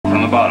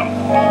bottom.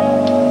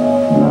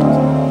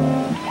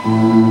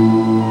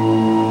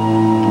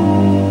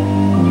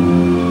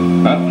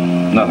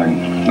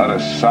 Nothing. Not a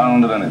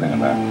sound of anything in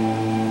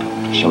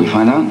there. Shall we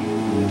find out?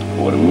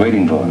 What are we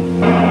waiting for?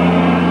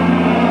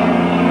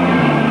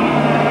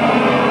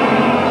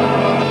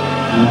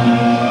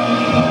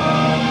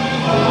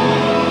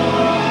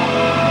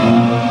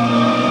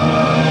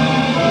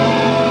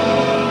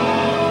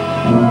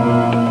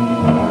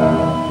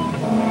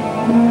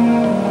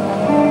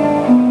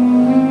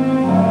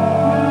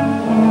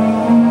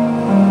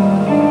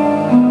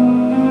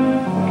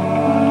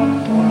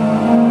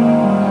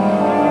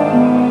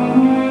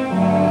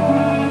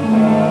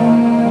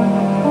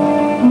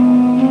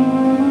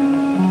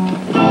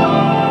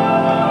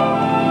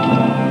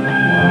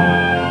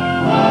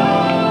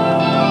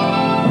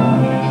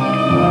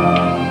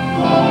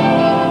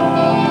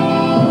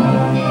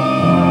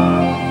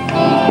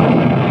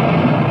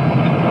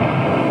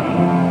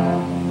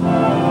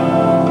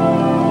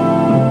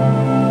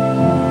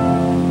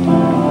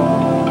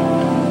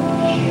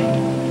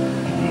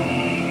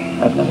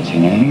 I've never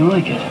seen anything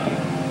like it.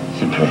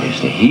 It's impervious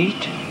to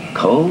heat,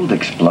 cold,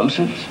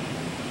 explosives.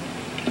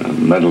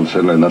 Metal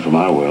certainly not from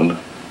our world.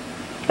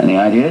 Any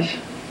ideas?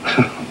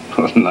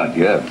 Well, not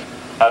yet.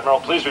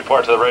 Admiral, please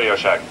report to the radio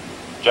shack.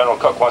 General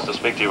Cook wants to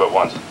speak to you at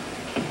once.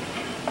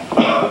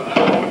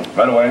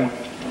 Right away.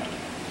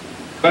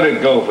 Let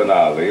it go for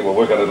now, Lee. We'll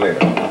work on it later.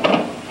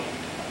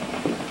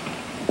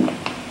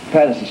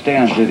 Patterson, stay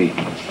on duty.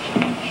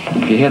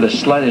 If you hear the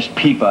slightest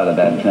peep out of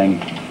that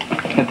thing,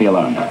 hit the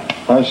alarm.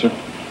 Aye, sir.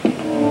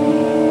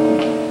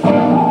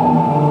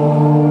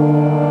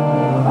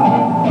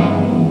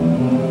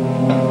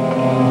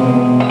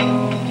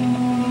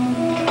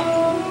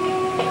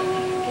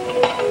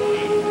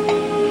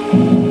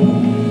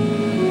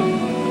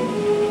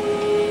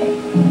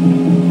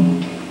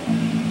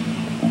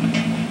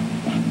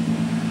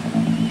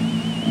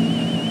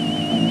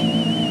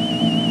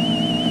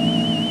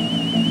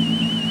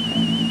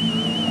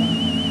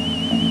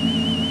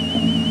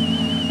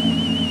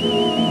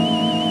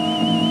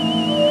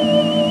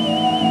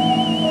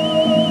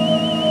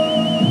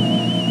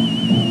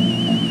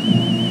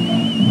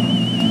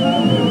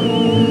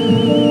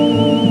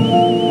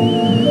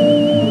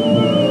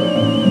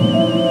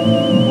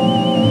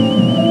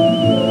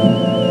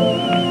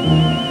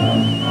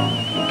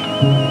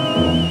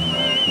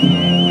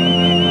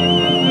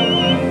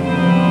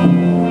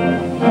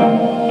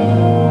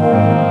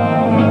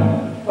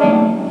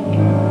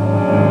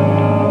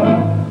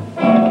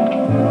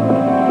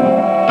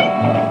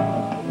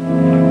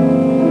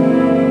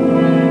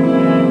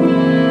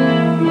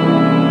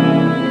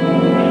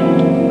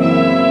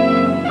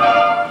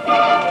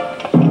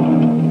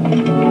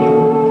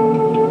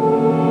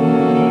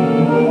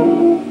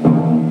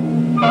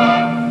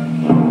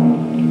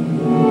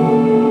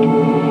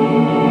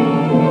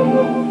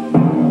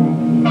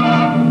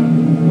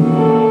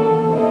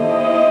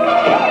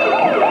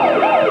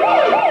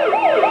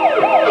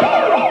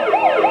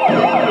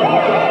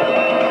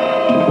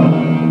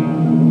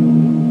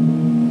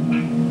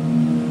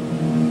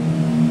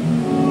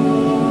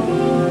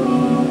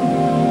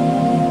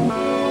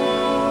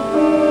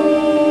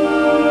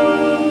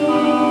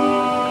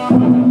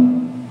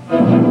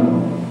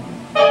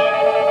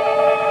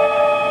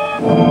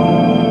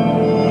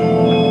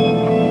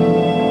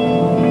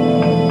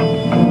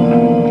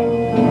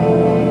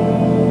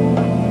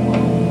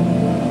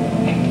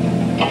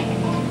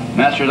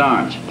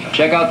 Arms.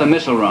 Check out the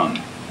missile room.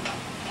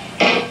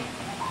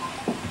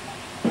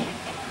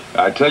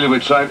 I tell you, we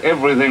tried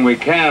everything we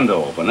can to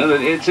open it.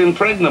 It's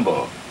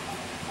impregnable.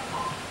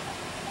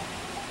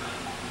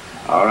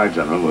 All right,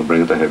 General. We'll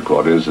bring it to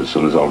headquarters as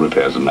soon as all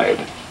repairs are made.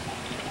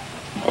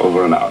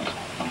 Over and out.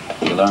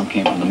 The alarm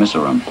came from the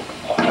missile room.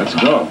 Let's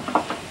go.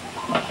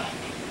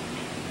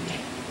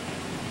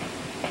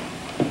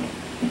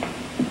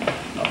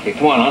 Okay,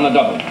 come on the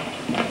double.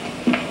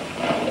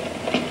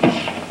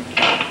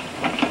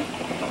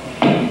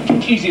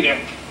 Easy there.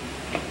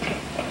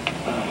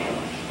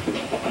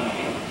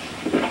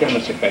 Get him a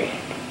sick bay.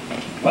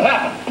 What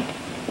happened?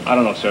 I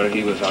don't know, sir.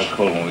 He was out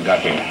cold when we got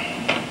here.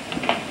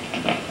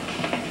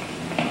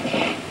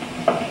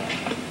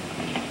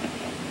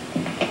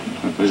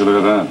 Take a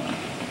look at that.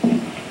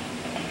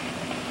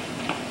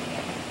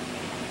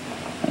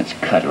 It's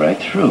cut right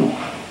through.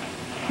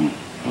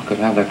 What could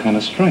have that kind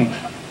of strength?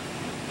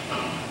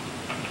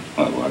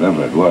 Well,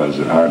 whatever it was,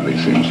 it hardly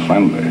seems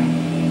friendly.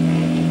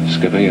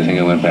 Skipper, you think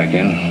it went back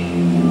in?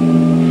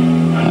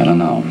 I don't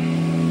know,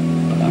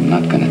 but I'm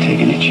not going to take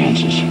any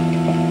chances.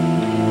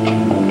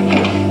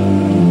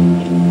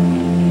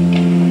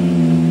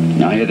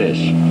 Now hear this.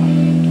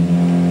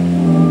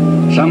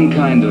 Some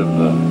kind of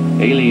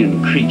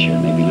alien creature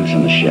may be loose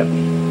on the ship.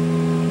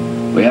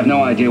 We have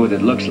no idea what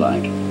it looks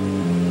like,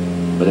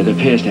 but it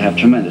appears to have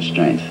tremendous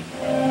strength.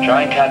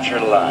 Try and capture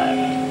it alive.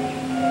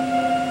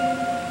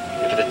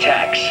 If it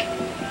attacks,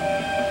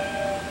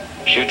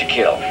 shoot to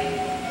kill.